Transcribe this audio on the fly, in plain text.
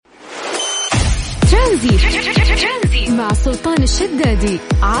ترانزيت مع سلطان الشدادي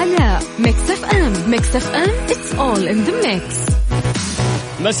على ميكس اف ام. ميكس اف ام it's all in the mix.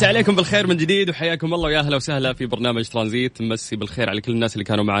 مسي عليكم بالخير من جديد وحياكم الله ويا أهلا وسهلا في برنامج ترانزيت. مسي بالخير على كل الناس اللي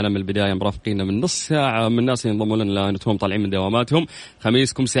كانوا معنا من البداية مرافقين من نص ساعة، من الناس اللي ينضموا لنا الآن وتوهم طالعين من دواماتهم.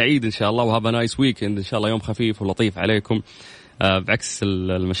 خميسكم سعيد إن شاء الله وهذا نايس ويكند إن شاء الله، يوم خفيف ولطيف عليكم. بعكس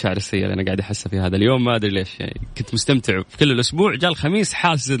المشاعر السيئة اللي أنا قاعد أحسها في هذا اليوم، ما أدري ليش يعني كنت مستمتع في كل الأسبوع، جاء الخميس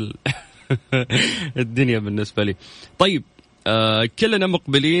حاسل الدنيا بالنسبة لي. طيب كلنا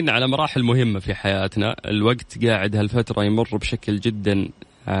مقبلين على مراحل مهمة في حياتنا. الوقت قاعد هالفترة يمر بشكل جدا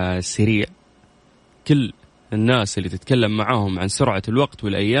سريع. كل الناس اللي تتكلم معاهم عن سرعة الوقت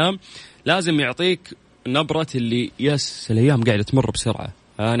والأيام لازم يعطيك نبرة اللي يس الأيام قاعدة تمر بسرعة،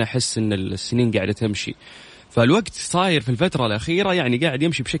 أنا أحس إن السنين قاعدة تمشي. فالوقت صاير في الفترة الأخيرة يعني قاعد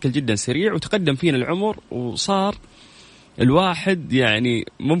يمشي بشكل جدا سريع، وتقدم فينا العمر وصار الواحد يعني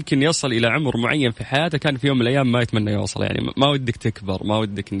ممكن يصل إلى عمر معين في حياته كان في يوم من الأيام ما يتمنى يوصل. يعني ما ودك تكبر، ما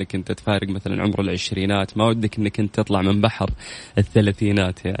ودك أنك أنت تفارق مثلا عمر العشرينات، ما ودك أنك أنت تطلع من بحر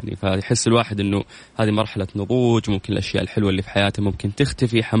الثلاثينات. يعني فيحس الواحد أنه هذه مرحلة نضوج، ممكن الأشياء الحلوة اللي في حياته ممكن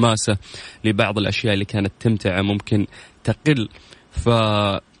تختفي، حماسة لبعض الأشياء اللي كانت تمتعه ممكن تقل.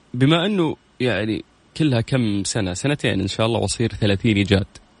 فبما أنه يعني كلها كم سنة، سنتين إن شاء الله وصير 30 إيجاد،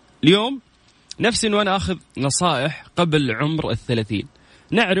 اليوم نفسي أنه أنا أخذ نصائح قبل عمر 30.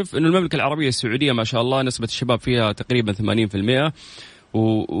 نعرف أن المملكة العربية السعودية ما شاء الله نسبة الشباب فيها تقريبا 80%،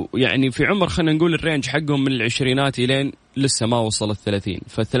 ويعني في عمر خلينا نقول الرينج حقهم من العشرينات إلين لسه ما وصل 30.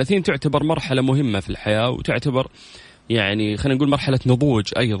 فال30 تعتبر مرحلة مهمة في الحياة، وتعتبر يعني خلينا نقول مرحلة نضوج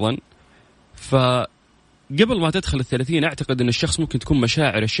أيضا. قبل ما تدخل 30 أعتقد أن الشخص ممكن تكون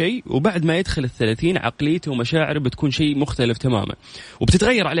مشاعر شيء، وبعد ما يدخل 30 عقليته ومشاعره بتكون شيء مختلف تماما،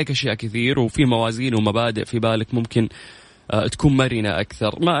 وبتتغير عليك أشياء كثير، وفي موازين ومبادئ في بالك ممكن تكون مرنة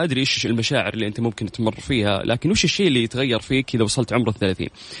أكثر. ما أدري إيش المشاعر اللي أنت ممكن تمر فيها، لكن وش الشيء اللي يتغير فيك إذا وصلت عمر 30.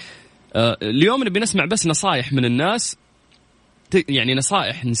 اليوم نبي نسمع بس نصائح من الناس، يعني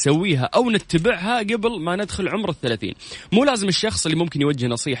نصائح نسويها أو نتبعها قبل ما ندخل عمر 30. مو لازم الشخص اللي ممكن يوجه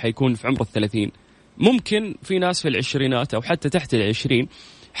نصيحة يكون في عمر 30، ممكن في ناس في العشرينات أو حتى تحت 20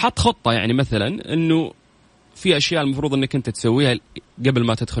 حط خطة، يعني مثلا أنه في أشياء المفروض أنك أنت تسويها قبل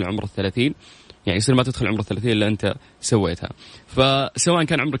ما تدخل عمر 30، يعني يصير ما تدخل عمر 30 إلا أنت سويتها. فسواء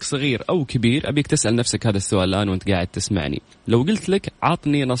كان عمرك صغير أو كبير أبيك تسأل نفسك هذا السؤال الآن وأنت قاعد تسمعني. لو قلت لك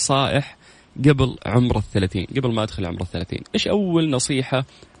عطني نصائح قبل عمر 30، قبل ما أدخل عمر 30، إيش أول نصيحة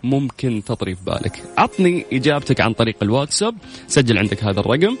ممكن تطري في بالك؟ عطني إجابتك عن طريق الواتساب. سجل عندك هذا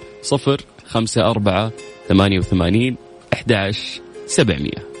الرقم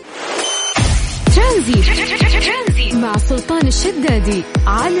 0548811700. ترانزيت مع سلطان الشدادي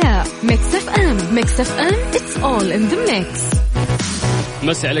على ميكس اف ام. ميكس اف ام it's all in the mix.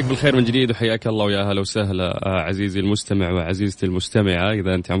 مسي عليك بالخير من جديد وحياك الله ويا أهلا وسهلا عزيزي المستمع وعزيزتي المستمعة.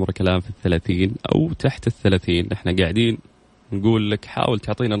 إذا أنت عمرك الآن في 30 أو تحت 30، إحنا قاعدين نقول لك حاول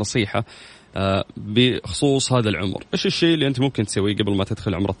تعطينا نصيحة بخصوص هذا العمر. إيش الشيء اللي أنت ممكن تسويه قبل ما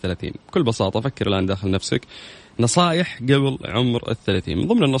تدخل عمر 30؟ بكل بساطة فكر الآن داخل نفسك نصائح قبل عمر 30. من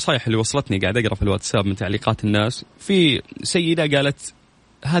ضمن النصائح اللي وصلتني قاعد أقرأ في الواتساب من تعليقات الناس، في سيدة قالت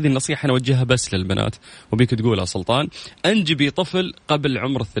هذه النصيحة أنا أوجهها بس للبنات وبيك تقولها سلطان، أنجبي طفل قبل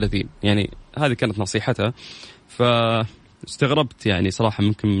عمر 30. يعني هذه كانت نصيحتها، فاستغربت يعني صراحة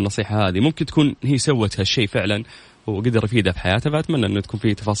ممكن النصيحة هذه ممكن تكون هي سوت هالشيء فعلا وقدر يفيدها في حياتها، فأتمنى أنه تكون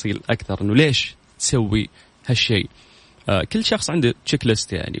فيه تفاصيل أكثر أنه ليش تسوي هالشيء. كل شخص عنده تشيك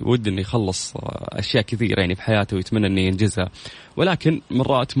ليست، يعني ود أنه يخلص أشياء كثيرة يعني في حياته ويتمنى أنه ينجزها، ولكن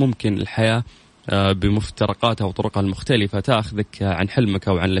مرات ممكن الحياة بمفترقاتها وطرقها المختلفة تأخذك عن حلمك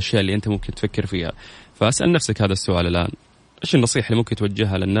أو عن الأشياء اللي أنت ممكن تفكر فيها. فأسأل نفسك هذا السؤال الآن، إيش النصيحة اللي ممكن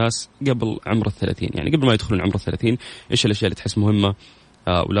توجهها للناس قبل عمر 30؟ يعني قبل ما يدخلون عمر 30 إيش الأشياء اللي تحس مهمة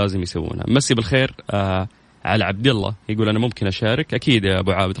ولازم يسوونها؟ مسي بالخير على عبد الله، يقول أنا ممكن أشارك. أكيد يا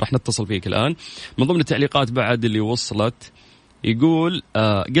أبو عابد راح نتصل فيك الآن. من ضمن التعليقات بعد اللي وصلت يقول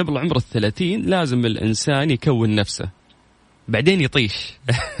قبل عمر 30 لازم الإنسان يكون نفسه بعدين يطيش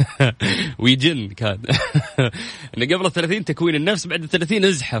ويجن كان إن قبل 30 تكوين النفس، بعد 30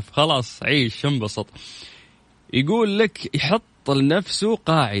 ازحف خلاص عيش انبسط. يقول لك يحط لنفسه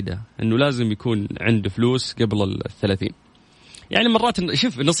قاعدة أنه لازم يكون عنده فلوس قبل 30. يعني مرات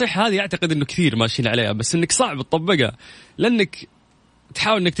شوف النصيحة هذه أعتقد أنه كثير ماشيين عليها، بس أنك صعب تطبقها لأنك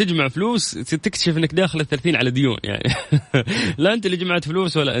تحاول أنك تجمع فلوس تكتشف أنك داخل 30 على ديون يعني لا أنت اللي جمعت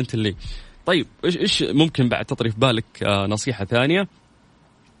فلوس ولا أنت اللي. طيب إيش ممكن بعد تطري في بالك نصيحة ثانية؟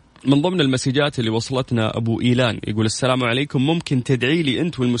 من ضمن المسجات اللي وصلتنا أبو إيلان يقول السلام عليكم، ممكن تدعي لي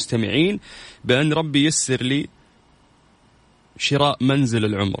أنت والمستمعين بأن ربي يسر لي شراء منزل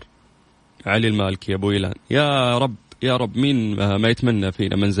العمر. علي المالكي أبو إيلان. يا رب يا رب، مين ما يتمنى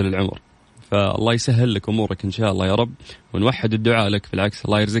فينا منزل العمر، فالله يسهل لك أمورك إن شاء الله يا رب، ونوحد الدعاء لك. في العكس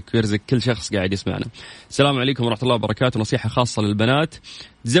الله يرزقك ويرزق كل شخص قاعد يسمعنا. السلام عليكم ورحمة الله وبركاته. نصيحة خاصة للبنات: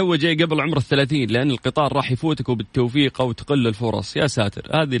 تزوجي قبل عمر 30 لأن القطار راح يفوتك وبالتوفيق أو تقل الفرص. يا ساتر،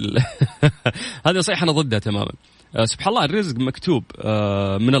 هذه نصيحة أنا ضدها تماما. سبحان الله، الرزق مكتوب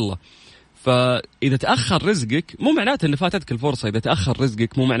من الله، فإذا تأخر رزقك مو معناته أن فاتتك الفرصة. إذا تأخر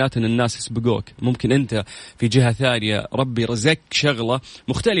رزقك مو معناته أن الناس يسبقوك. ممكن أنت في جهة ثانية ربي رزقك شغلة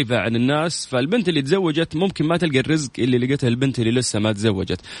مختلفة عن الناس، فالبنت اللي تزوجت ممكن ما تلقى الرزق اللي لقيته البنت اللي لسه ما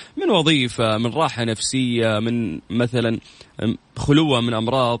تزوجت، من وظيفة، من راحة نفسية، من مثلا خلوة من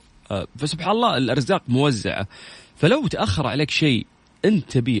أمراض. فسبحان الله الأرزاق موزعة. فلو تأخر عليك شيء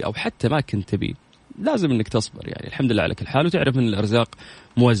أنت بيه أو حتى ما كنت بيه، لازم انك تصبر. يعني الحمد لله على كل حال، وتعرف ان الارزاق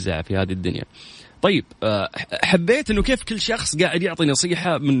موزعه في هذه الدنيا. طيب، حبيت انه كيف كل شخص قاعد يعطي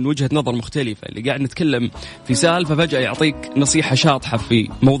نصيحه من وجهه نظر مختلفه. اللي قاعد نتكلم في سالفه فجاه يعطيك نصيحه شاطحه في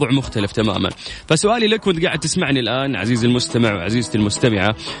موضوع مختلف تماما. فسؤالي لك وانت قاعد تسمعني الان عزيزي المستمع وعزيزتي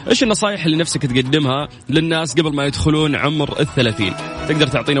المستمعه، ايش النصائح اللي نفسك تقدمها للناس قبل ما يدخلون عمر 30؟ تقدر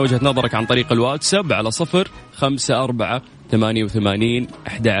تعطينا وجهه نظرك عن طريق الواتساب على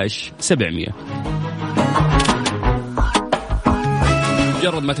 0548811700.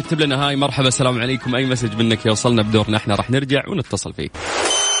 مجرد ما تكتب لنا هاي مرحبا السلام عليكم أي مسج منك يوصلنا بدورنا، احنا راح نرجع ونتصل فيك.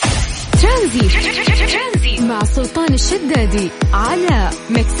 ترانزيت مع سلطان الشدادي على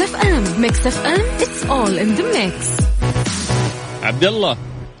ميكس اف ام. ميكس اف ام it's all in the mix. عبد الله.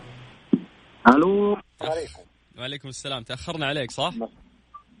 الو عليكم. وعليكم السلام. تأخرنا عليك صح؟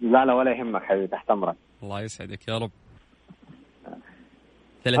 لا ولا يهمك حبيبي، تحت امرك. الله يسعدك يا رب.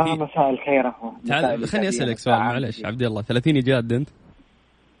 30. مساء الخير. تعال خليني أسألك سؤال معلش عبد الله، 30 جاد أنت؟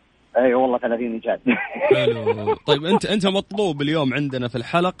 اي والله 30 جاد. حلو. طيب انت مطلوب اليوم عندنا في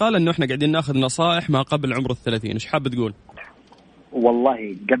الحلقة لأنه احنا قاعدين ناخذ نصائح ما قبل عمر 30. ايش حاب تقول؟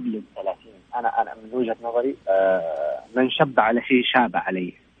 والله قبل 30 انا من وجهة نظري من شب على شيء شاب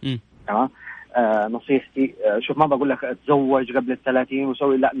عليه. تمام. نصيحتي شوف، ما بقول لك تزوج قبل 30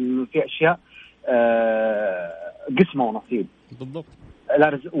 وسوي، لا، في اشياء قسمه ونصيب. بالضبط.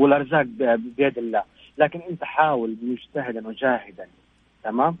 والارزاق بيد الله، لكن انت حاول مجتهدا وجاهدا.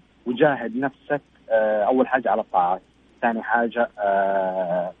 تمام. وجاهد نفسك اول حاجه على الطاعات، ثاني حاجه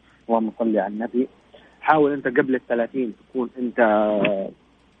اللهم صل على النبي، حاول انت قبل 30 تكون انت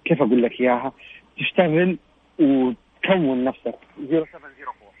كيف اقول لك اياها، تشتغل وتكون نفسك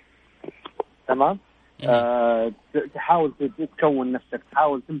 0704. تمام. تحاول تكون نفسك،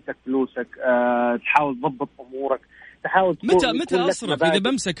 تحاول تمسك فلوسك، تحاول تضبط امورك، تحاول متى اصرف؟ اذا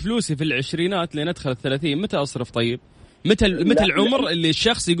بمسك فلوسي في العشرينات لين ادخل 30 متى اصرف؟ طيب متى العمر اللي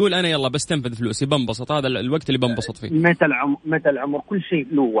الشخص يقول انا يلا بستنفذ فلوسي بنبسط، هذا الوقت اللي بنبسط فيه؟ متى العمر كل شيء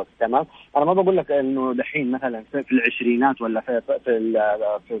له وقت. تمام. انا ما بقول لك انه دحين مثلا في العشرينات ولا في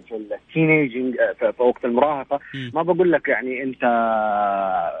التينيجينج، في وقت المراهقه، ما بقول لك يعني انت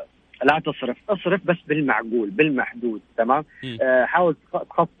لا اصرف بس بالمعقول بالمحدود. تمام. حاول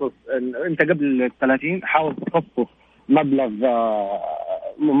تخصص انت قبل 30، حاول تخصص مبلغ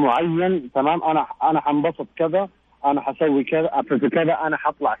معين. تمام. انا حنبسط كذا، انا حسوي كذا في كذا، انا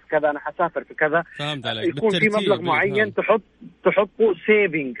حطلع في كذا، انا حسافر في كذا. فهمت عليك. يكون في مبلغ معين تحطه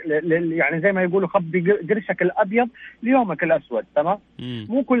سيفنج، يعني زي ما يقولوا خبي قرشك الابيض ليومك الاسود. تمام.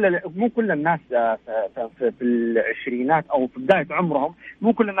 مو كل الناس في العشرينات او في بدايه عمرهم،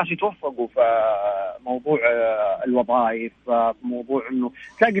 مو كل الناس يتوفقوا في موضوع الوظائف، في موضوع انه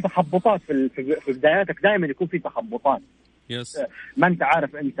تلاقي تخبطات في بداياتك. دائما يكون في تخبطات. ما انت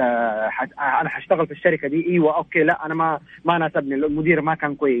عارف انت انا حاشتغل في الشركه دي، ايوه اوكي، لا انا ما ناسبني، المدير ما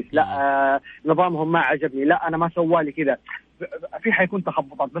كان كويس، لا نظامهم ما عجبني، لا انا ما سوالي كذا. في حيكون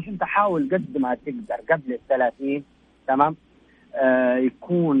تخبطات، بس انت حاول قد ما تقدر قبل 30. تمام.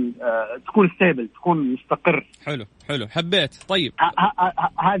 تكون ستيبل، تكون مستقر. حلو حبيت. طيب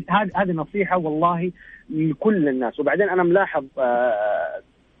هذه نصيحه والله لكل الناس. وبعدين انا ملاحظ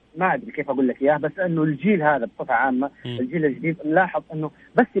ما أدري كيف أقول لك إياه، بس إنه الجيل هذا بصفة عامة، الجيل الجديد، نلاحظ إنه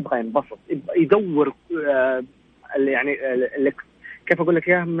بس يبغى ينبسط، يدور يعني كيف أقول لك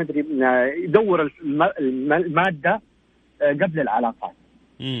إياه، ما أدري، يدور المادة قبل العلاقات.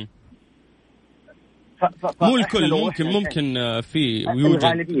 مو الكل، ممكن في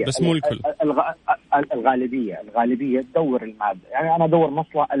ويوجد، بس مو الكل. الغالبية تدور المادة. يعني أنا أدور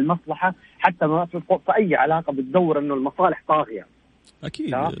المصلحة، حتى في أي علاقة بتدور إنه المصالح طاغية.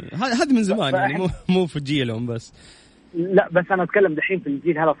 أكيد هذا من زمان، يعني مو في جيلهم بس. لا بس أنا أتكلم دحين في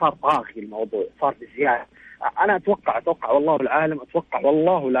الجيل هذا، صار طاغي الموضوع، صار بزيادة. أنا أتوقع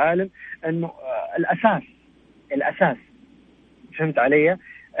والله العالم إنه الأساس فهمت علي،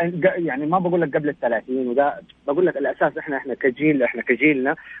 يعني ما بقول لك قبل ال30، وده بقول لك الاساس احنا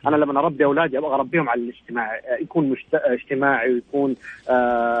كجيلنا. انا لما اربي اولادي ابغى اربيهم على الاجتماع، يكون اجتماعي، ويكون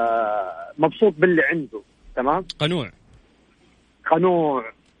مبسوط باللي عنده. تمام،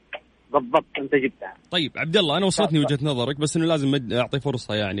 قنوع بالضبط، انت جبتها. طيب عبد الله، انا وصلتني وجهة نظرك، بس انه لازم اعطي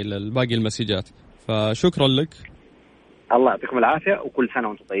فرصة يعني لباقي المسجات، فشكرا لك. الله يعطيكم العافية، وكل سنة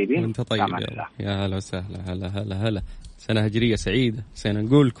وانتم طيبين. وانت طيب يا هلا وسهلا. هلا سنة هجرية سعيدة سنة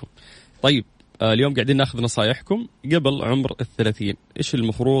نقولكم. طيب اليوم قاعدين ناخذ نصايحكم قبل عمر 30. ايش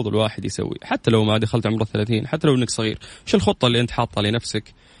المفروض الواحد يسوي حتى لو ما دخلت عمر 30، حتى لو انك صغير؟ ايش الخطة اللي انت حاطها لنفسك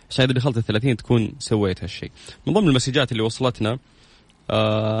عشان اذا دخلت 30 تكون سويت هالشيء؟ من ضمن المسجات اللي وصلتنا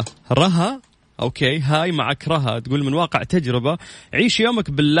رها، اوكي، هاي معك رها، تقول من واقع تجربة: عيش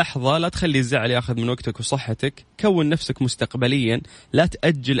يومك باللحظة، لا تخلي الزعل ياخذ من وقتك وصحتك، كون نفسك مستقبليا، لا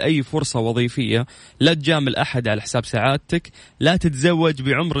تأجل أي فرصة وظيفية، لا تجامل أحد على حساب سعادتك، لا تتزوج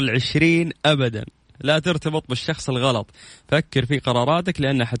بعمر 20 أبدا، لا ترتبط بالشخص الغلط، فكر في قراراتك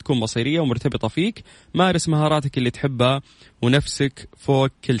لأنها حتكون مصيرية ومرتبطة فيك، مارس مهاراتك اللي تحبها، ونفسك فوق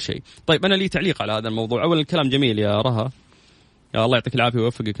كل شيء. طيب أنا لي تعليق على هذا الموضوع. أولا الكلام جميل يا رها، يا الله يعطيك العافية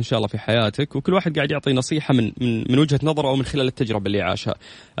ويوفقك إن شاء الله في حياتك، وكل واحد قاعد يعطي نصيحة من وجهة نظره أو من خلال التجربة اللي عاشها.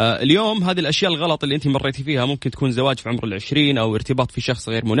 اليوم هذه الأشياء الغلط اللي أنت مريتي فيها ممكن تكون زواج في عمر 20 أو ارتباط في شخص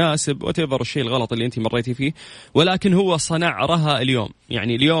غير مناسب، وتظهر الشيء الغلط اللي أنت مريتي فيه، ولكن هو صنع رها اليوم.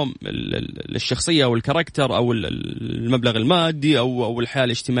 يعني اليوم الشخصية أو الكاركتر أو المبلغ المادي أو الحياة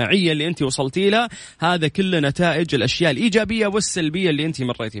الاجتماعية اللي أنت وصلتي لها، هذا كله نتائج الأشياء الإيجابية والسلبية اللي أنت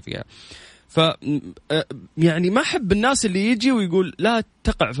مريتي فيها. يعني ما أحب الناس اللي يجي ويقول لا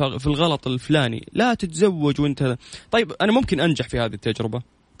تقع في الغلط الفلاني، لا تتزوج وانت. طيب أنا ممكن أنجح في هذه التجربة،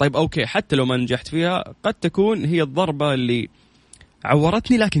 طيب أوكي، حتى لو ما نجحت فيها قد تكون هي الضربة اللي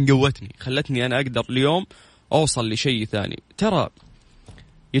عورتني لكن قوتني، خلتني أنا أقدر اليوم أوصل لشيء ثاني. ترى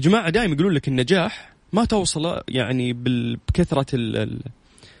يا جماعة دائما يقولون لك النجاح ما توصل يعني بكثرة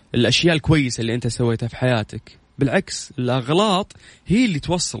الأشياء الكويسة اللي أنت سويتها في حياتك، بالعكس الأغلاط هي اللي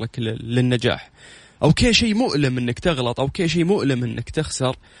توصلك للنجاح. أوكي شيء مؤلم أنك تغلط، أوكي شيء مؤلم أنك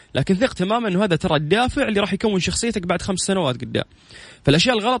تخسر، لكن ثق تماما أنه هذا ترى الدافع اللي راح يكون شخصيتك بعد 5 سنوات قدام.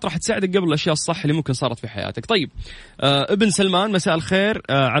 فالأشياء الغلط راح تساعدك قبل الأشياء الصح اللي ممكن صارت في حياتك. طيب ابن سلمان، مساء الخير،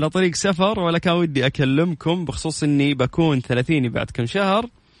 على طريق سفر ولا كان ودي أكلمكم بخصوص أني بكون 30 بعد كم شهر.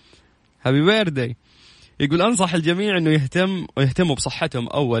 هابي بيردي. يقول أنصح الجميع أنه يهتموا بصحتهم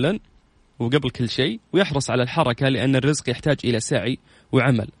أولا وقبل كل شيء، ويحرص على الحركة لأن الرزق يحتاج إلى سعي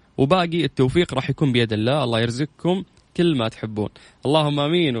وعمل، وباقي التوفيق راح يكون بيد الله. الله يرزقكم كل ما تحبون. اللهم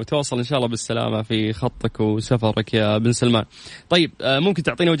آمين، وتوصل إن شاء الله بالسلامة في خطك وسفرك يا بن سلمان. طيب ممكن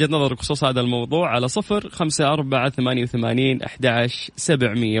تعطينا وجهة نظرك بخصوص هذا الموضوع على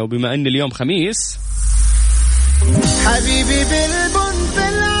 0548811700. وبما أن اليوم خميس، حبيبي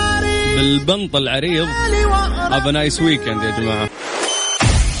بالبنط العريض have a nice weekend يا جماعة.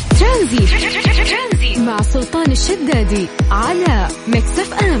 ترانزيت مع سلطان الشدادي على ميكس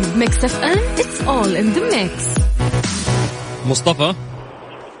اف ام. ميكس اف ام it's all in the mix. مصطفى،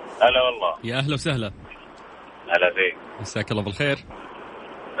 هلا والله. يا أهلا وسهلا. هلا فيك، مساك الله بالخير.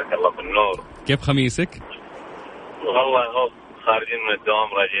 مساك الله بالنور. كيف خميسك؟ والله هو خارجين من الدوام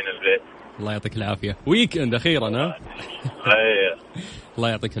راجعين البيت. الله يعطيك العافية، ويكند أخيرا. ها أيه. الله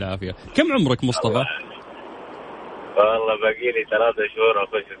يعطيك العافية. كم عمرك مصطفى؟ والله باقي لي 3 شهور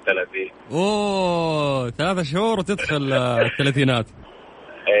أخش 30. أوه 3 شهور وتدخل الثلاثينات.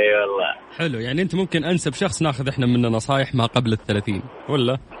 أي والله. حلو، يعني أنت ممكن أنسب شخص ناخذ إحنا منه نصايح ما قبل 30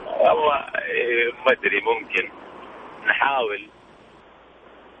 ولا؟ والله ما أدري، ممكن نحاول.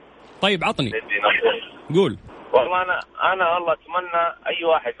 طيب عطني، قول. والله أنا والله أتمنى أي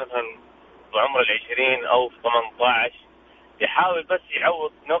واحد مثلا بعمر 20 أو 18 يحاول بس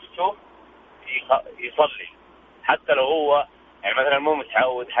يعود نفسه يصلي، حتى لو هو يعني مثلا مو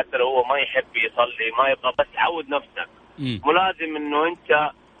متعود، حتى لو هو ما يحب يصلي ما يبغى، بس تعود نفسك. مو لازم انه انت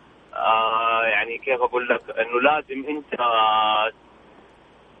يعني كيف اقول لك، انه لازم انت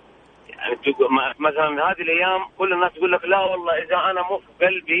يعني مثلا هذه الايام كل الناس يقول لك لا والله اذا انا مو في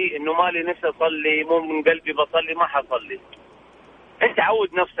قلبي انه مالي نفسي اصلي، مو من قلبي بصلي ما حصلي. انت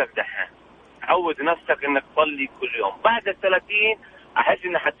عود نفسك دحين، عود نفسك انك تصلي كل يوم. بعد 30 احس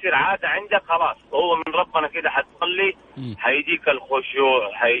انها حتصير عاده عندك، خلاص هو من ربنا كده حتصلي، حيجيك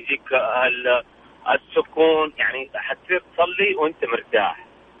الخشوع، حيجيك السكون، يعني حتصير تصلي وانت مرتاح.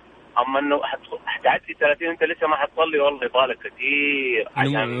 اما انه حتعدي 30 انت لسه ما حتصلي، والله يطالك كثير.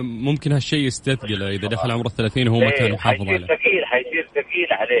 ممكن هالشيء يستثقله اذا دخل عمر 30 وهو ما كان محافظ عليه. حيصير ثقيل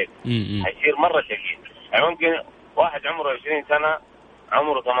عليك، حيصير مره ثقيل. يعني ممكن واحد عمره 20 سنه،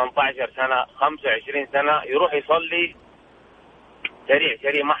 عمره 18 سنه، 25 سنه يروح يصلي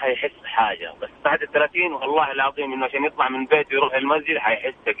سريع ما حيحس بحاجة. بس بعد 30 والله العظيم إنه عشان يطلع من بيته يروح المسجد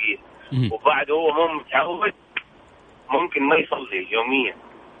حيحس ثقيل، وبعد هو مو متعود ممكن ما يصلي يوميا.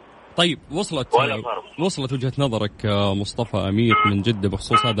 طيب وصلت وجهة نظرك مصطفى أمير من جدة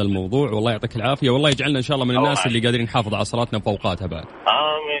بخصوص هذا الموضوع، والله يعطيك العافية، والله يجعلنا إن شاء الله من الناس اللي قادرين نحافظ على صلاتنا وفوقاتها بعد.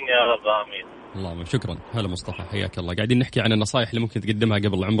 آمين يا رب آمين. اللهم شكرا. هلا مصطفى، حياك الله. قاعدين نحكي عن النصائح اللي ممكن تقدمها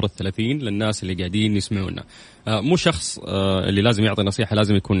قبل عمر 30 للناس اللي قاعدين يسمعونا. مو شخص اللي لازم يعطي نصيحة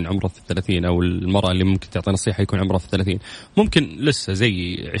لازم يكون عمره 30، أو المرأة اللي ممكن تعطي نصيحة يكون عمرها 30 ممكن لسه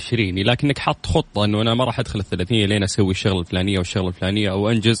زي 20، لكنك حط خطة إنه أنا ما راح أدخل 30 لين أسوي الشغلة الفلانية والشغلة الفلانية أو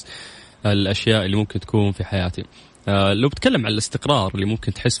أنجز الأشياء اللي ممكن تكون في حياتي. لو بتكلم عن الاستقرار اللي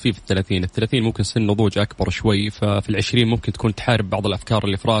ممكن تحس فيه في 30 ممكن سن نضوج أكبر شوي، ففي 20 ممكن تكون تحارب بعض الأفكار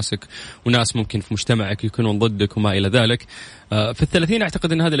اللي في راسك، وناس ممكن في مجتمعك يكونون ضدك وما إلى ذلك. في 30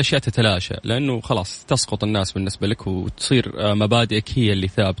 أعتقد أن هذه الأشياء تتلاشى، لأنه خلاص تسقط الناس بالنسبة لك وتصير مبادئك هي اللي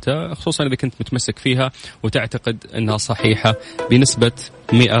ثابتة، خصوصا إذا كنت متمسك فيها وتعتقد أنها صحيحة بنسبة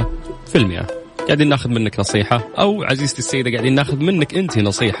 100%. قاعدين ناخذ منك نصيحة، أو عزيزتي السيدة قاعدين ناخذ منك أنت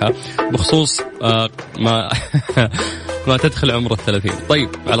نصيحة بخصوص ما تدخل عمر 30. طيب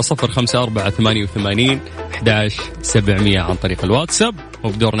على 0548811700 عن طريق الواتساب،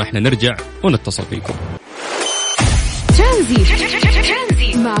 وبدورنا احنا نرجع ونتصل فيكم.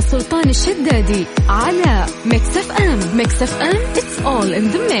 ترانزيت مع سلطان الشدادي على ميكس اف ام. ميكس اف ام it's all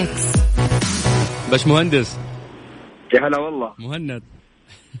in the mix. باش مهندس، يا هلا والله. مهند،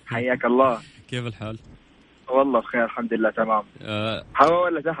 حياك الله. كيف الحال؟ والله بخير الحمد لله تمام. هوا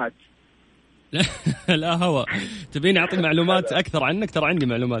ولا تحت؟ لا هوا. تبيني أعطي معلومات أكثر عنك؟ ترى عندي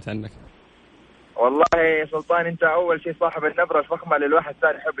معلومات عنك. والله يا سلطان أنت أول شيء صاحب النبرة الفخمة للواحد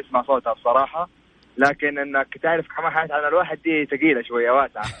ثاني يحب يسمع صوتها بصراحة، لكن أنك تعرف كمان حاجات عن الواحد دي ثقيلة شوية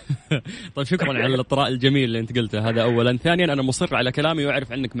واسعة. طيب شكرا على الإطراء الجميل اللي أنت قلته، هذا أولا. ثانيا أنا مصر على كلامي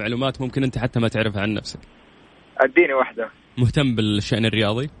وأعرف عنك معلومات ممكن أنت حتى ما تعرفها عن نفسك. أديني واحدة. مهتم بالشأن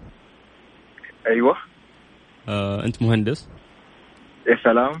الرياضي؟ أيوة. أنت مهندس؟ يا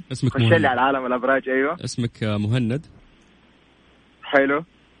سلام. اسمك خش لي على العالم الأبراج. أيوة. اسمك مهند. حلو.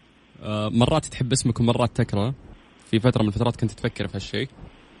 مرات تحب اسمك ومرات تكره، في فترة من الفترات كنت تفكر في هالشيء؟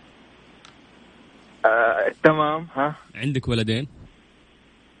 تمام. ها عندك ولدين؟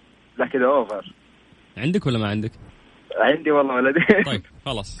 لا كده أوفر. عندك ولا ما عندك؟ عندي والله ولدين. طيب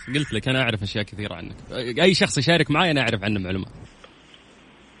خلاص قلت لك أنا أعرف أشياء كثيرة عنك، أي شخص يشارك معي أنا أعرف عنه معلومات.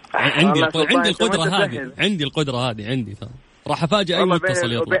 عندي القدرة هذه عندي راح أفاجئ أي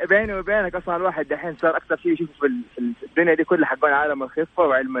متصل يطلع. بيني وبينك أصلا الواحد دحين صار أكثر شيء يشوفه في الدنيا دي كلها حقون عالم الخفة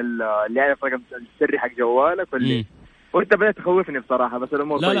وعلم اللي يعرف رقم السري حق جوالك وأنت بدأت تخوفني بصراحة. بس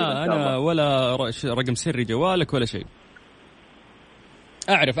الأمور لا أنا ولا رقم سري جوالك ولا شيء.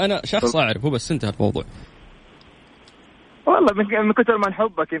 أعرف أنا شخص أعرف، هو بس انتهى الموضوع. والله من كثر ما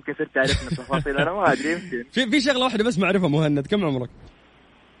نحبك يمكن صرت تعرفنا التفاصيل. أنا ما أدري يمكن في شغلة واحدة بس معرفة. مهند كم عمرك؟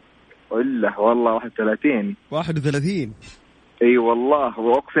 والله 31. 31؟ اي والله،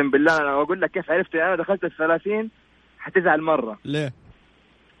 واقسم بالله انا اقول لك كيف عرفت. انا دخلت ال30 حتزعل مره. ليه؟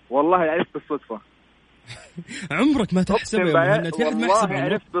 والله عرفت بالصدفه. عمرك ما تحسب يا مهند؟ في احد ما يحسب عمرك؟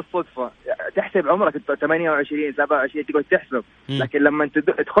 عرفت بالصدفه. تحسب عمرك 28 27 تقول تحسب، لكن لما انت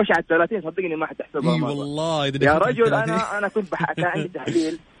تخش على 30 صدقني ما حتحسبها. اي والله يا رجل انا كنت كان عندي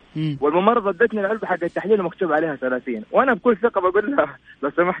تحليل والممرضة ادتني العلبة حق التحليل ومكتوب عليها 30، وانا بكل ثقة بقول لها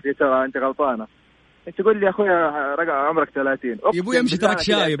لو سمحت ترى انت غلطانة. انت تقول لي يا اخويا رقم عمرك 30. يا ابوي امشي ترك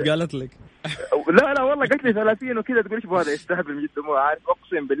شايب قالت لك. لا والله قلت لي 30 وكذا تقول ايش هذا يستهبل من جد. مو عارف،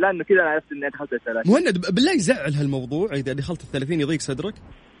 اقسم بالله انه كذا انا عرفت اني دخلت 30. مهند بالله يزعل هالموضوع اذا دخلت 30 يضيق صدرك؟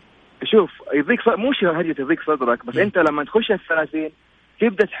 شوف يضيق مش هرجة يضيق صدرك، بس انت لما تخش 30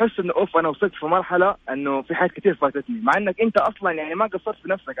 تبدأ تحس انه اوف انا وصلت في مرحلة انه في حاجات كتير فاتتني، مع انك انت اصلا يعني ما قصرت في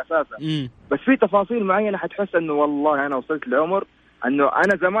نفسك اساسا. بس في تفاصيل معينة حتحس انه والله انا وصلت لعمر انه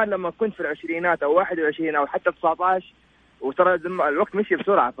انا زمان لما كنت في العشرينات او 21 او حتى 19 وترى الوقت مشي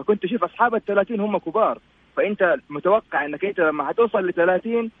بسرعة، فكنت اشوف اصحاب ال30 هم كبار، فانت متوقع انك انت لما هتوصل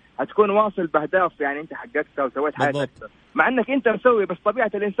ل30 هتكون واصل باهداف يعني انت حققتها وسويت حاجة اكثر، مع انك انت مسوي، بس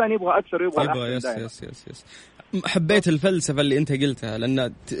طبيعة الانسان يبغى اكثر ويبغى احسن. يس. حبيت الفلسفة اللي انت قلتها،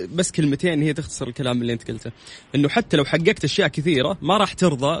 لان بس كلمتين هي تختصر الكلام اللي انت قلته، انه حتى لو حققت اشياء كثيرة ما راح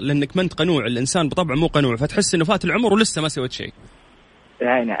ترضى لانك ما انت قنوع. الانسان بطبعه مو قنوع، فتحس انه فات العمر ولسه ما سويت شيء.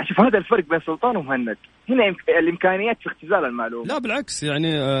 يعني شوف هذا الفرق بين سلطان ومهند، هنا الامكانيات في اختزال المعلومة. لا بالعكس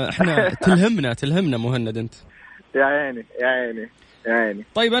يعني احنا تلهمنا مهند انت. يا عيني.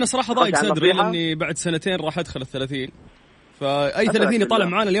 طيب انا صراحة ضايق صدري لاني بعد سنتين راح ادخل 30، فاي 30 يطالع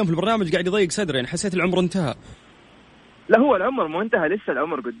معانا اليوم في البرنامج قاعد يضيق صدري، يعني حسيت العمر انتهى. لا هو العمر منتهى، لسه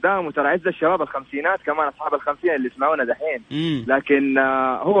العمر قدام، وترى عز الشباب الخمسينات كمان، أصحاب الخمسين اللي يسمعونا دحين. لكن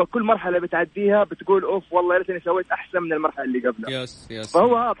هو كل مرحلة بتعديها بتقول أوف والله لسني سويت أحسن من المرحلة اللي قبلها.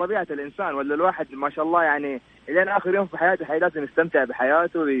 فهو طبيعة الإنسان، ولا الواحد ما شاء الله يعني إلى آخر يوم في حياته لازم يستمتع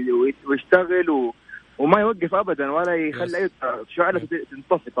بحياته ويشتغل وما يوقف أبدا ولا يخلي أي شعلة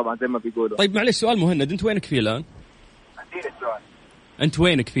تنطفي طبعا زي ما بيقولوا. طيب معلش سؤال مهند، أنت وينك فيه الآن؟ السؤال أنت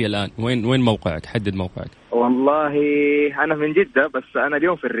وينك فيه الآن؟ وين موقعك؟ حدد موقعك. والله أنا من جدة، بس أنا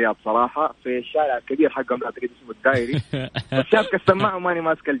اليوم في الرياض صراحة، في الشارع الكبير حقهم أعتقد اسمه الدائري. بس شابك السماعة وماني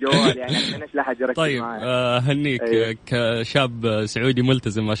ماسك الجوال يعني عشان إيش لا حد يركز طيب معايا. هنيك كشاب سعودي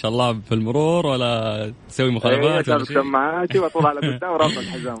ملتزم ما شاء الله في المرور، ولا تسوي مخالفات؟ شابك سماعاتي وأطلع على قدام ورافع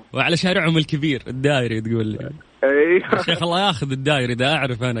الحزام. وعلى شارعهم الكبير الدائري تقول لي. أيوة شيخ الله ياخذ الدائري ده،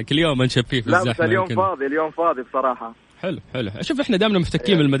 أعرف أنا كل يوم أنشب فيه في الزحمة. لا بس اليوم فاضي بصراحة. حلو. شوف احنا دائما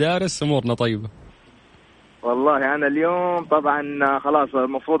مفتكين من المدارس، امورنا طيبه. والله انا اليوم طبعا خلاص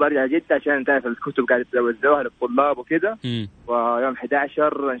المفروض ارجع جدة عشان تعرف الكتب قاعده توزعوها للطلاب وكذا. ويوم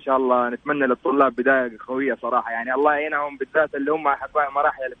 11 ان شاء الله نتمنى للطلاب بدايه قويه صراحه، يعني الله يعينهم بالذات اللي هم حقوا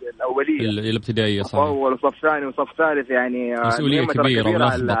مراحل الاوليه الابتدائيه، صح، اول وصف ثاني وصف ثالث، يعني مسؤوليه كبيره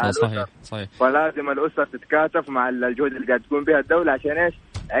ولخبطه. صحيح. فلازم الاسر تتكاتف مع الجهود اللي قاعد تكون بها الدوله عشان ايش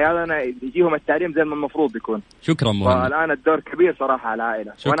عيالنا يجيهم التعليم زي ما المفروض يكون. شكرا مهند. فالان الدور كبير صراحه على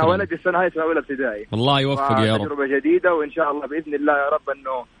العائله. وانا ولدي السنه هاي في اولى ابتدائي. الله يوفق يا رب. تجربه جديده وان شاء الله باذن الله يا رب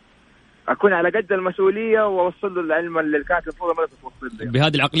انه اكون على قد المسؤوليه واوصل له العلم اللي كانت المفروض ما توصل له.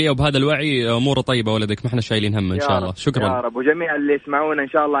 بهذه العقليه وبهذا الوعي اموره طيبه ولدك، ما احنا شايلين هم ان شاء الله. شكرا يا رب، وجميع اللي يسمعونا ان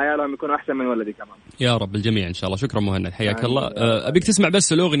شاء الله عيالهم يكونوا احسن من ولدي كمان يا رب، الجميع ان شاء الله. شكرا مهند، حياك الله. ابيك تسمع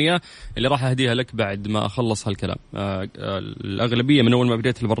بس الاغنيه اللي راح اهديها لك بعد ما اخلص هالكلام. الاغلبيه من اول ما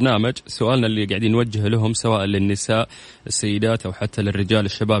بديت البرنامج سؤالنا اللي قاعدين نوجهه لهم، سواء للنساء السيدات او حتى للرجال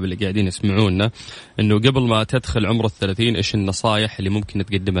الشباب اللي قاعدين يسمعونا، انه قبل ما تدخل عمر 30 ايش النصائح اللي ممكن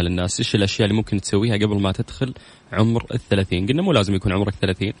تقدمها للناس؟ ايش الاشياء اللي ممكن تسويها قبل ما تدخل عمر 30؟ قلنا مو لازم يكون عمرك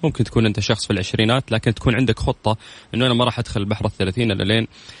 30، ممكن تكون انت شخص في العشرينات لكن تكون عندك خطة انه انا ما راح ادخل بحر 30 الا لين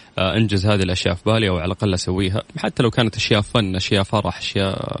انجز هذه الاشياء في بالي، او على الاقل اسويها، حتى لو كانت اشياء فن، اشياء فرح،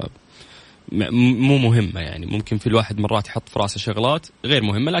 اشياء مو مهمة. يعني ممكن في الواحد مرات يحط في راسه شغلات غير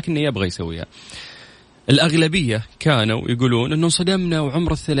مهمة لكنه يبغى يسويها. الأغلبية كانوا يقولون إنه انصدمنا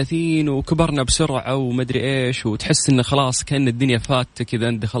وعمر 30 وكبرنا بسرعة ومدري إيش، وتحس إنه خلاص كأن الدنيا فاتت كذا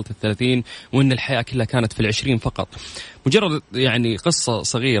أنت دخلت 30، وإن الحياة كلها كانت في 20 فقط. مجرد يعني قصة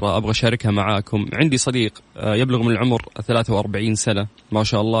صغيرة أبغى أشاركها معاكم. عندي صديق يبلغ من العمر 43 سنة ما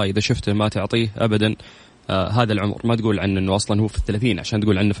شاء الله، إذا شفته ما تعطيه أبدا هذا العمر، ما تقول عنه أنه أصلا هو في 30 عشان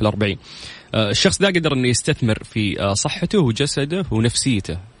تقول عنه في 40. الشخص ده قدر أنه يستثمر في صحته وجسده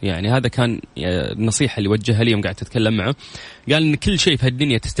ونفسيته. يعني هذا كان النصيحة اللي وجهها لي يوم قاعد تتكلم معه. قال أن كل شيء في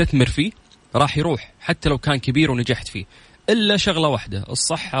هالدنيا تستثمر فيه راح يروح حتى لو كان كبير ونجحت فيه، إلا شغلة واحدة،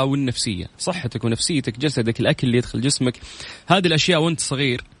 الصحة والنفسية. صحتك ونفسيتك، جسدك، الأكل اللي يدخل جسمك، هذه الأشياء وانت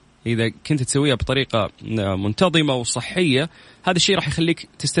صغير إذا كنت تسويها بطريقة منتظمة وصحية، هذا الشيء راح يخليك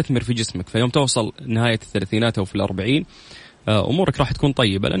تستثمر في جسمك. فيوم توصل نهاية الثلاثينات أو في 40 أمورك راح تكون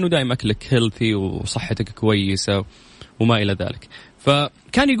طيبة، لأنه دائما أكلك هيلثي وصحتك كويسة وما إلى ذلك.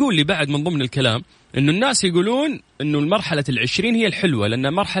 فكان يقول لي بعد من ضمن الكلام أنه الناس يقولون أنه المرحلة 20 هي الحلوة،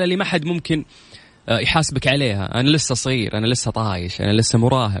 لأن مرحلة اللي ما حد ممكن يحاسبك عليها. أنا لسه صغير، أنا لسه طايش، أنا لسه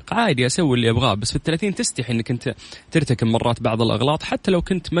مراهق، عادي أسوي اللي أبغاه. بس في 30 تستحي أنك أنت ترتكب مرات بعض الأغلاط حتى لو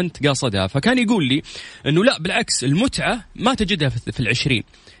كنت ما أنت قاصدها. فكان يقول لي أنه لا بالعكس، المتعة ما تجدها في 20،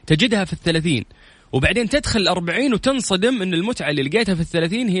 تجدها في 30، وبعدين تدخل 40 وتنصدم أن المتعة اللي لقيتها في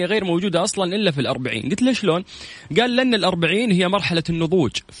 30 هي غير موجودة أصلا إلا في 40. قلت له شلون؟ قال لأن 40 هي مرحلة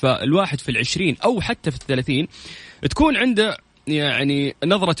النضوج، فالواحد في 20 أو حتى في 30 تكون عنده يعني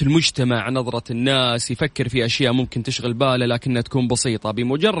نظرة المجتمع، نظرة الناس، يفكر في أشياء ممكن تشغل باله لكنها تكون بسيطة.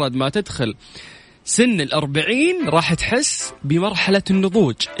 بمجرد ما تدخل سن 40 راح تحس بمرحلة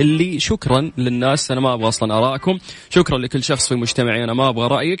النضوج اللي شكرا للناس. أنا ما أبغى أصلا أراءكم، شكرا لكل شخص في مجتمعي، أنا ما أبغى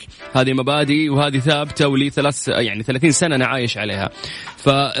رأيك، هذه مبادئ وهذه ثابتة ولي 30 سنة أنا عايش عليها.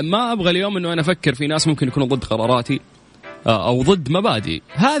 فما أبغى اليوم أنه أنا أفكر في ناس ممكن يكونوا ضد قراراتي أو ضد مبادئ.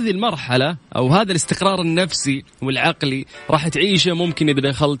 هذه المرحلة أو هذا الاستقرار النفسي والعقلي راح تعيشه ممكن إذا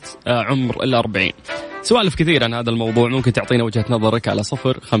دخلت عمر 40. سوالف كثير عن هذا الموضوع، ممكن تعطينا وجهة نظرك على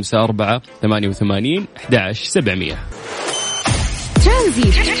 054-88-11700.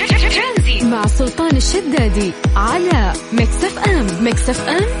 ترانزيت مع سلطان الشدادي على ميكس اف ام. ميكس اف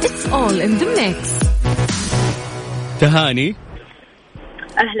ام it's all in the mix. تهاني،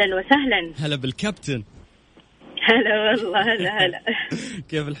 أهلا وسهلا. هلا بالكابتن. هلا والله، هلا.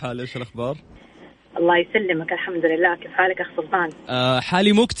 كيف الحال؟ إيش الأخبار؟ الله يسلمك، الحمد لله. كيف حالك أخ سلطان؟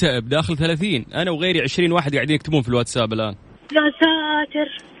 حالي مكتئب، داخل 30، أنا وغيري 20 واحد قاعدين يكتبون في الواتساب الآن. يا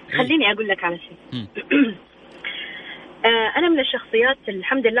ساتر، خليني أقول لك على شيء. أنا من الشخصيات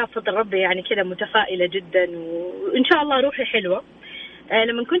الحمد لله بفضل ربي يعني كذا متفائلة جدا، وإن شاء الله روحي حلوة.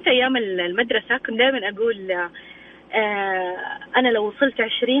 لما كنت أيام المدرسة كنت دائما أقول أنا لو وصلت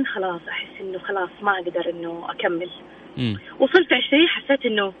 20 خلاص أحس إنه خلاص ما أقدر إنه أكمل. وصلت 20 حسيت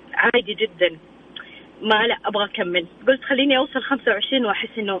إنه عادي جدا، ما لا أبغى أكمل. قلت خليني أوصل 25 وأحس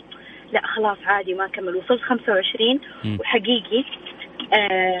إنه لا خلاص عادي ما أكمل. وصلت 25 وحقيقي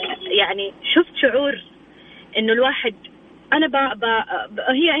يعني شفت شعور إنه الواحد أنا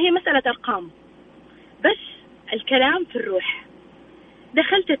هي مسألة أرقام، بس الكلام في الروح.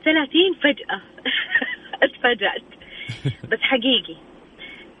 دخلت 30 فجأة اتفاجأت. بس حقيقي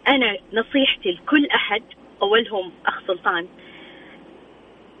أنا نصيحتي لكل أحد أولهم أخ سلطان،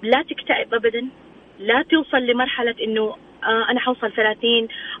 لا تكتئب أبدا، لا توصل لمرحلة إنه أنا حوصل 30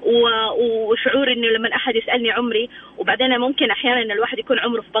 وشعور إنه لما أحد يسألني عمري، وبعدين ممكن أحيانا إن الواحد يكون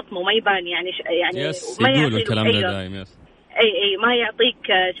عمره في بطنه ما يبان يعني ما يقولوا الكلام ده دائما. أي ما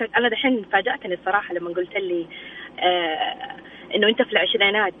يعطيك أنا دحين فاجأتني الصراحة لما قلت لي إنه أنت في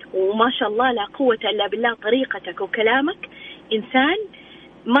العشرينات وما شاء الله لا قوة إلا بالله، طريقتك وكلامك إنسان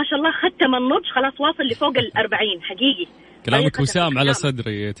ما شاء الله ختم النضج خلاص واصل لفوق 40 حقيقي. كلامك وسام على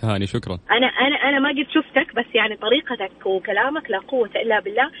صدري تهاني، شكرا. أنا ما قد شفتك، بس يعني طريقتك وكلامك لا قوة إلا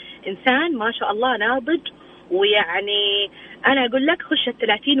بالله، إنسان ما شاء الله ناضج. ويعني أنا أقول لك خش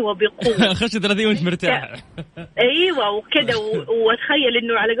 30 وبقوة. خش 30 وأنت مرتاح. أيوة وكذا وأتخيل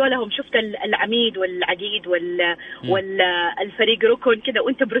إنه على قولهم شفت العميد والعقيد والفريق ركن كذا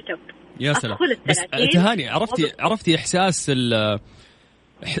وأنت برتب. يا سلام. بس تهاني عرفتي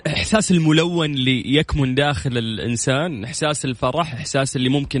إحساس الملون اللي يكمن داخل الإنسان، إحساس الفرح، إحساس اللي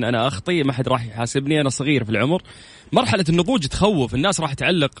ممكن أنا أخطي ما حد راح يحاسبني، أنا صغير في العمر. مرحلة النضوج تخوف، الناس راح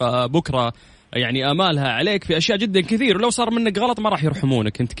تعلق بكرة يعني آمالها عليك في أشياء جدا كثير، ولو صار منك غلط ما راح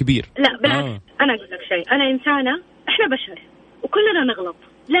يرحمونك، أنت كبير. لا بالعكس. أنا أقول لك شيء، أنا إنسانة، إحنا بشر وكلنا نغلط.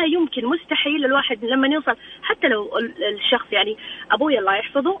 لا يمكن مستحيل الواحد لما يوصل، حتى لو الشخص يعني أبوي الله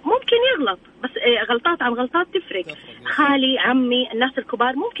يحفظه ممكن يغلط، بس غلطات عن غلطات تفرق. خالي عمي الناس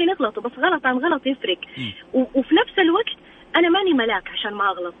الكبار ممكن يغلطوا، بس غلط عن غلط يفرق. وفي نفس الوقت أنا ماني ملاك عشان ما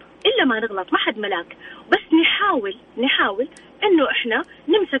أغلط، إلا ما نغلط، ما حد ملاك، بس نحاول إنه إحنا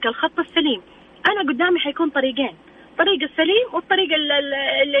نمسك الخط السليم. أنا قدامي حيكون طريقين، الطريق السليم والطريق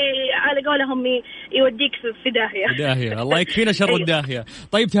اللي على قولهم يوديك في داهية. الله يكفينا شر الداهية.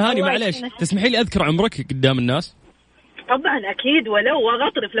 طيب تهاني معلش تسمحي لي أذكر عمرك قدام الناس؟ طبعا أكيد، ولو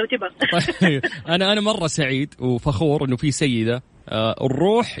أغطرف لو تبغى. طيب أنا مرة سعيد وفخور إنه في سيدة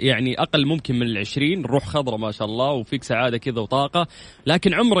الروح يعني أقل ممكن من 20، الروح خضرة ما شاء الله، وفيك سعادة كذا وطاقة،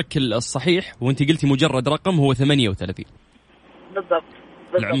 لكن عمرك الصحيح وانت قلتي مجرد رقم هو 38 بالضبط.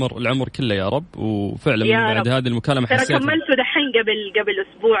 العمر كله يا رب. وفعلا بعد هذه المكالمة حسيت ترى كملته دحين قبل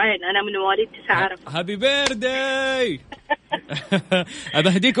أسبوعين، أنا من مواليد 9 هابي بيرداي.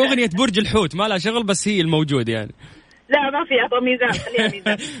 أبهديك أغنية برج الحوت ما لها شغل، بس هي الموجود يعني. لا ما في، أبغى ميزان، خليها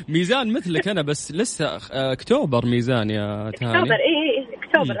ميزان. ميزان مثلك أنا، بس لسه أكتوبر ميزان يا تهاني. أكتوبر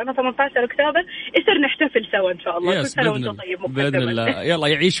أكتوبر، أنا 18 أكتوبر، يصير نحتفل سوا إن شاء الله. كل سنة وأنتم طيب بإذن الله. يلا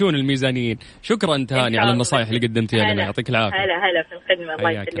يعيشون الميزانيين. شكرا تهاني على النصائح اللي قدمتيها لنا، يعطيك العافية. هلا في الخدمة،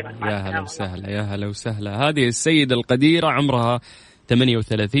 الله يسلمك. يا هلا وسهلا. هذه السيدة القديرة عمرها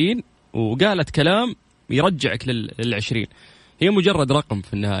 38 وقالت كلام يرجعك لل20. هي مجرد رقم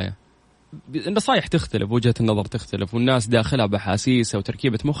في النهاية. النصايح تختلف، وجهة النظر تختلف، والناس داخلها بحاسيسها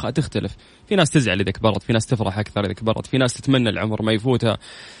وتركيبة مخها تختلف. في ناس تزعل إذا كبرت، في ناس تفرح أكثر إذا كبرت، في ناس تتمنى العمر ما يفوتها.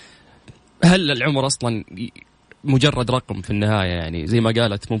 هل العمر أصلا مجرد رقم في النهاية؟ يعني زي ما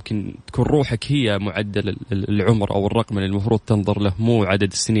قالت ممكن تكون روحك هي معدل العمر أو الرقم اللي المفروض تنظر له، مو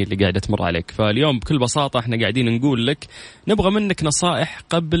عدد السنين اللي قاعدة تمر عليك. فاليوم بكل بساطة احنا قاعدين نقول لك نبغى منك نصائح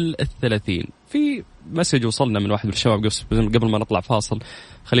قبل 30. في مسج وصلنا من واحد من الشباب قبل ما نطلع فاصل،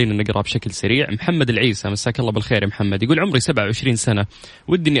 خلينا نقرأ بشكل سريع. محمد العيسى، مساك الله بالخير يا محمد، يقول عمري 27 سنة،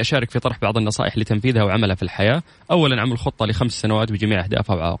 ودي أني أشارك في طرح بعض النصائح لتنفيذها وعملها في الحياة. أولا عمل خطة ل5 سنوات بجميع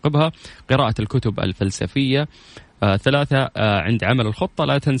أهدافها وعواقبها، قراءة الكتب الفلسفية. 3 عند عمل الخطة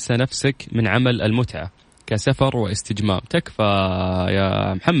لا تنسى نفسك من عمل المتعة كسفر واستجمام. تكفى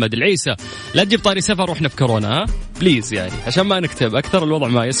يا محمد العيسى، لا تجيب طاري سفر وإحنا في كورونا، بليز يعني عشان ما نكتب أكثر، الوضع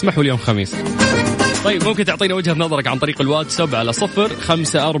ما يسمح، واليوم خميس. طيب ممكن تعطينا وجهة نظرك عن طريق الواتساب على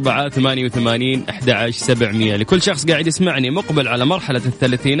 0548811700. لكل شخص قاعد يسمعني مقبل على مرحلة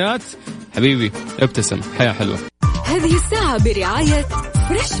الثلاثينات، حبيبي ابتسم، حياة حلوة. هذه الساعة برعاية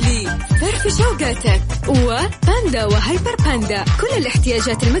فريشلي فرف شوقاتك وباندا وهايبر باندا، كل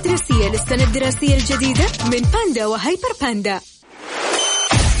الاحتياجات المدرسية للسنة الدراسية الجديدة من باندا وهايبر باندا.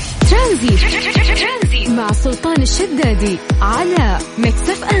 ترانزيت مع سلطان الشدادي على ميكس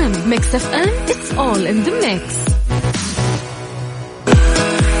اف ام. ميكس اف ام it's all in the mix.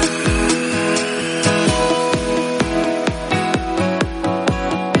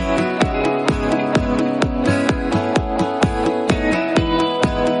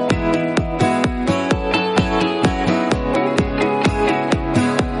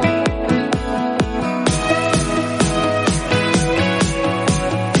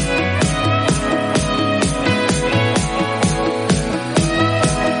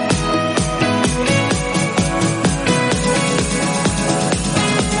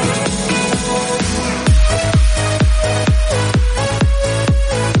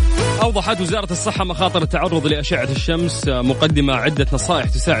 أوضحت وزارة الصحة مخاطر التعرض لأشعة الشمس، مقدمة عدة نصائح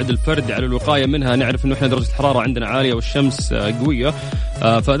تساعد الفرد على الوقاية منها. نعرف أنه إحنا درجة الحرارة عندنا عالية والشمس قوية،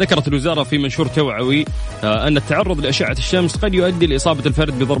 فذكرت الوزارة في منشور توعوي أن التعرض لأشعة الشمس قد يؤدي لإصابة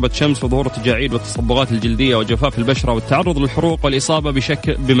الفرد بضربة شمس وظهور التجاعيد والتصبغات الجلدية وجفاف البشرة والتعرض للحروق والإصابة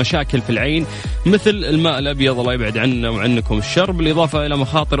بمشاكل في العين مثل الماء الأبيض، الله يبعد عنا وعنكم الشر، بالإضافة إلى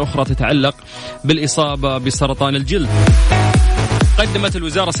مخاطر أخرى تتعلق بالإصابة بسرطان الجلد. قدمت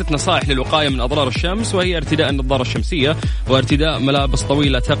الوزارة 6 نصائح للوقاية من أضرار الشمس، وهي ارتداء النظارة الشمسية وارتداء ملابس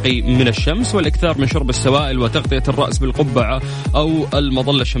طويلة تقي من الشمس، والإكثار من شرب السوائل وتغطية الرأس بالقبعة أو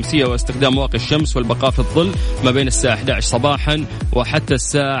المظلة الشمسية، واستخدام واقي الشمس والبقاء في الظل ما بين الساعة 11 صباحا وحتى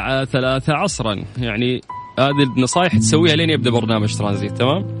الساعة 3 عصرا. يعني هذه النصائح تسويها لين يبدأ برنامج ترانزيت،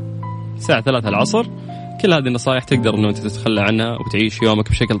 تمام؟ الساعة 3 العصر كل هذه النصائح تقدر انه انت تتخلى عنها وتعيش يومك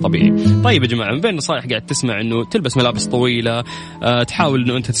بشكل طبيعي. طيب يا جماعه، من بين النصائح قاعد تسمع انه تلبس ملابس طويله، تحاول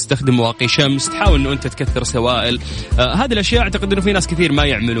انه انت تستخدم واقي شمس، تحاول انه انت تكثر سوائل. هذه الاشياء اعتقد انه في ناس كثير ما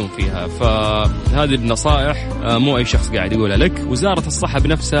يعملون فيها، فهذه النصائح مو اي شخص قاعد يقولها لك، وزاره الصحه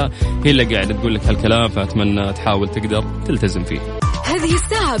بنفسها هي اللي قاعده تقول لك هالكلام، فاتمنى تحاول تقدر تلتزم فيه. هذه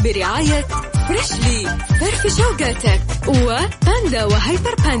الساعة برعاية فريشلي فرف شوقاتك وباندا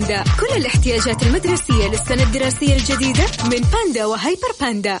وهايبر باندا، كل الاحتياجات المدرسية للسنة الدراسية الجديدة من باندا وهايبر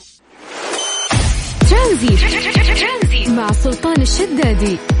باندا. ترانزيت مع سلطان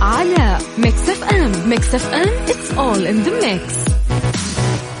الشدادي على ميكس اف ام. ميكس اف ام it's all in the mix.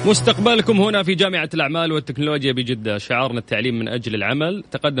 مستقبلكم هنا في جامعة الأعمال والتكنولوجيا بجدة، شعارنا التعليم من أجل العمل.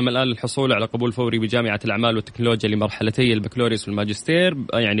 تقدم الآن للحصول على قبول فوري بجامعة الأعمال والتكنولوجيا لمرحلتي البكالوريوس والماجستير.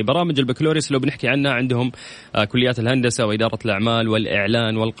 يعني برامج البكالوريوس لو بنحكي عنها عندهم كليات الهندسة وإدارة الأعمال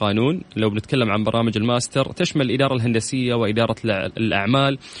والإعلان والقانون. لو بنتكلم عن برامج الماستر تشمل الإدارة الهندسية وإدارة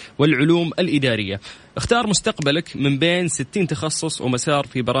الأعمال والعلوم الإدارية. اختار مستقبلك من بين 60 تخصص ومسار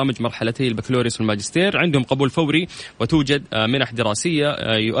في برامج مرحلتي البكالوريوس والماجستير. عندهم قبول فوري وتوجد منح دراسية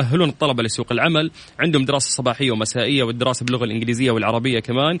يؤهلون الطلبة لسوق العمل. عندهم دراسة صباحية ومسائية والدراسة باللغة الإنجليزية والعربية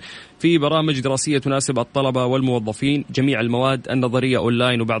كمان. في برامج دراسية تناسب الطلبة والموظفين. جميع المواد النظرية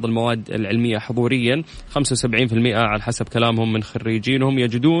أونلاين وبعض المواد العلمية حضوريا. 75% على حسب كلامهم من خريجينهم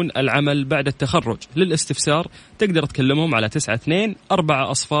يجدون العمل بعد التخرج. للاستفسار تقدر تكلمهم على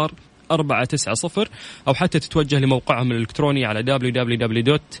 9240 أو حتى تتوجه لموقعهم الإلكتروني على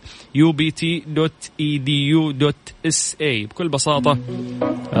www.ubt.edu.sa. بكل بساطة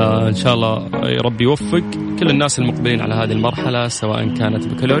إن شاء الله ربي يوفق كل الناس المقبلين على هذه المرحلة سواء كانت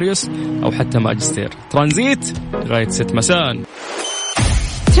بكالوريوس أو حتى ماجستير. ترانزيت لغاية 6 مساء.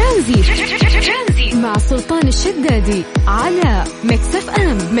 ترانزيت مع سلطان الشدادي على ميكس اف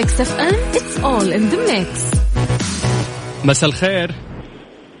ام. ميكس اف ام it's all in the mix. مساء الخير.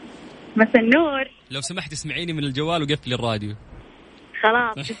 مساء النور. لو سمحت اسمعيني من الجوال وقفل الراديو.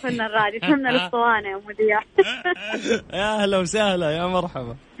 خلاص قفلنا الراديو، فهمنا الاسطوانة يا مذيع. يا هلا وسهلا، يا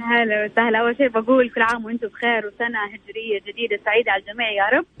مرحبا. هلا وسهلا. أول شيء بقول كل عام وأنتم بخير وسنة هجرية جديدة سعيدة على الجميع يا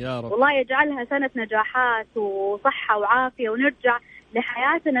رب. يا رب. والله يجعلها سنة نجاحات وصحة وعافية ونرجع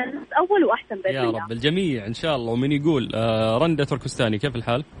لحياتنا أول وأحسن بإذن الله. يا رب الجميع إن شاء الله. ومن يقول رندة تركستاني كيف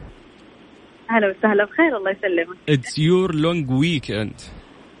الحال؟ هلا وسهلا بخير الله يسلمك. It's your long weekend.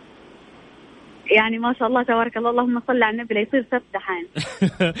 يعني ما شاء الله تبارك الله، اللهم صل على النبي لا يصير سبت دحين.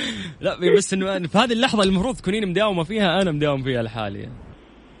 لا بس إنه في هذه اللحظة المفروض تكونين مداومة فيها، أنا مداوم فيها لحالي.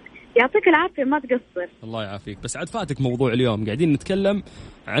 يعطيك العافية ما تقصر. الله يعافيك. بس عاد فاتك موضوع اليوم، قاعدين نتكلم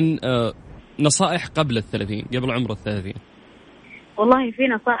عن نصائح قبل 30 قبل عمر 30. والله في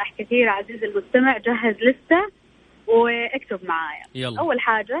نصائح كثيرة عزيزي المستمع، جهز لستة واكتب معايا. يلا. أول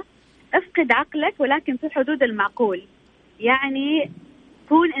حاجة افقد عقلك ولكن في حدود المعقول. يعني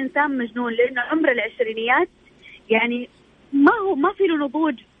كون إنسان مجنون، لأنه عمر العشرينيات يعني ما في له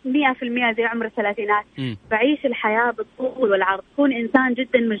نضوج 100% زي عمر الثلاثينات. بعيش الحياة بالطول والعرض، كون إنسان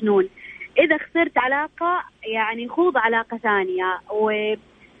جدا مجنون. إذا خسرت علاقة يعني خوض علاقة ثانية،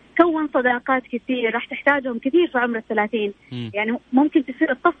 وكون صداقات كثير راح تحتاجهم كثير في عمر 30. يعني ممكن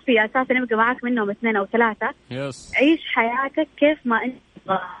تصير التصفية أساسا يبقى معاك منهم 2 أو 3. عيش حياتك كيف ما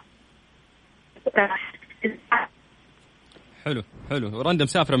أنت حلو. رندا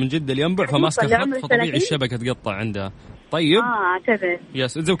مسافرة من جدة لينبع فماسكة خط، فطبيعي الشبكة تقطع عندها. طيب اعتذر.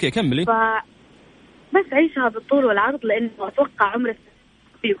 يس اوكي كملي. بس عيشها بالطول والعرض، لأنه أتوقع عمر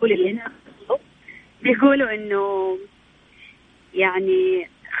بيقولوا إنه يعني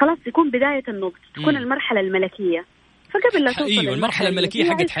خلاص يكون بداية النضج، تكون المرحلة الملكية. فقبل لا توصل ايوه المرحلة الملكية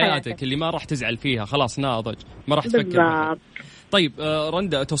حقت حياتك اللي ما راح تزعل فيها، خلاص ناضج، ما راح تفكر. طيب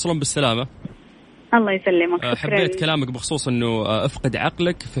رندا توصلون بالسلامة. الله يسلمك. حبيت كلامك بخصوص انه افقد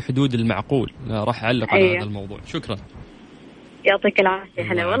عقلك في حدود المعقول، راح اعلق على هذا الموضوع. شكرا، يعطيك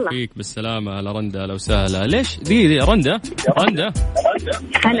العافية. هلا والله فيك بالسلامة على رندا. لو سهلة ليش دي رندا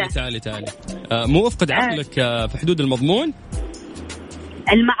هلا تعالي مو افقد عقلك في حدود المضمون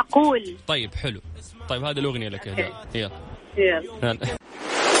المعقول. طيب حلو. طيب هذه الأغنية لك. يلا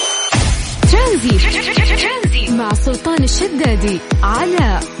ترانزيت مع سلطان الشدادي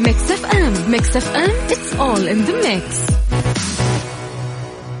على ميكس اف ام. ميكس اف ام it's all in the mix.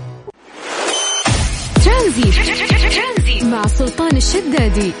 ترانزيت مع سلطان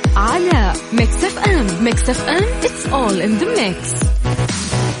الشدادي على ميكس اف ام. ميكس اف ام it's all in the mix.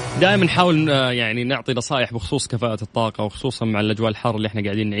 دائما نحاول يعني نعطي نصائح بخصوص كفاءة الطاقة، وخصوصا مع الأجواء الحار اللي احنا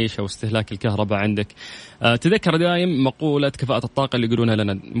قاعدين نعيشها واستهلاك الكهرباء عندك. تذكر دائما مقولة كفاءة الطاقة اللي يقولونها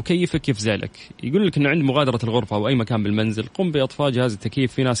لنا، مكيفك يفزع لك. يقول لك إنه عند مغادرة الغرفة أو أي مكان بالمنزل قم بإطفاء جهاز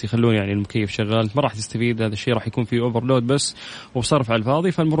التكييف. في ناس يخلون يعني المكيف شغال، ما راح تستفيد، هذا الشيء راح يكون فيه أوفرلود بس وصرف على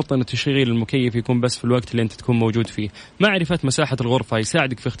الفاضي. فالمفروض أن تشغيل المكيف يكون بس في الوقت اللي أنت تكون موجود فيه. معرفة مساحة الغرفة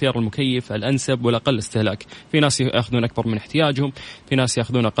يساعدك في اختيار المكيف الأنسب والأقل استهلاك. في ناس يأخذون أكبر من احتياجهم، في ناس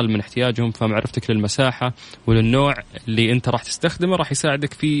يأخذون أقل من احتياجهم. فمعرفتك للمساحة وللنوع اللي أنت راح تستخدمه راح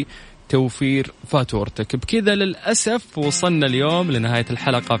يساعدك في توفير فاتورتك. بكذا للأسف وصلنا اليوم لنهاية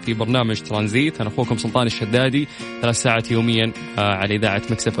الحلقة في برنامج ترانزيت. أنا أخوكم سلطان الشدادي، 3 ساعات يوميا على إذاعة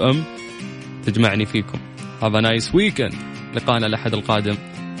ميكس اف ام تجمعني فيكم. Have a nice weekend. لقانا الأحد القادم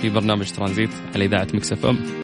في برنامج ترانزيت على إذاعة ميكس اف ام.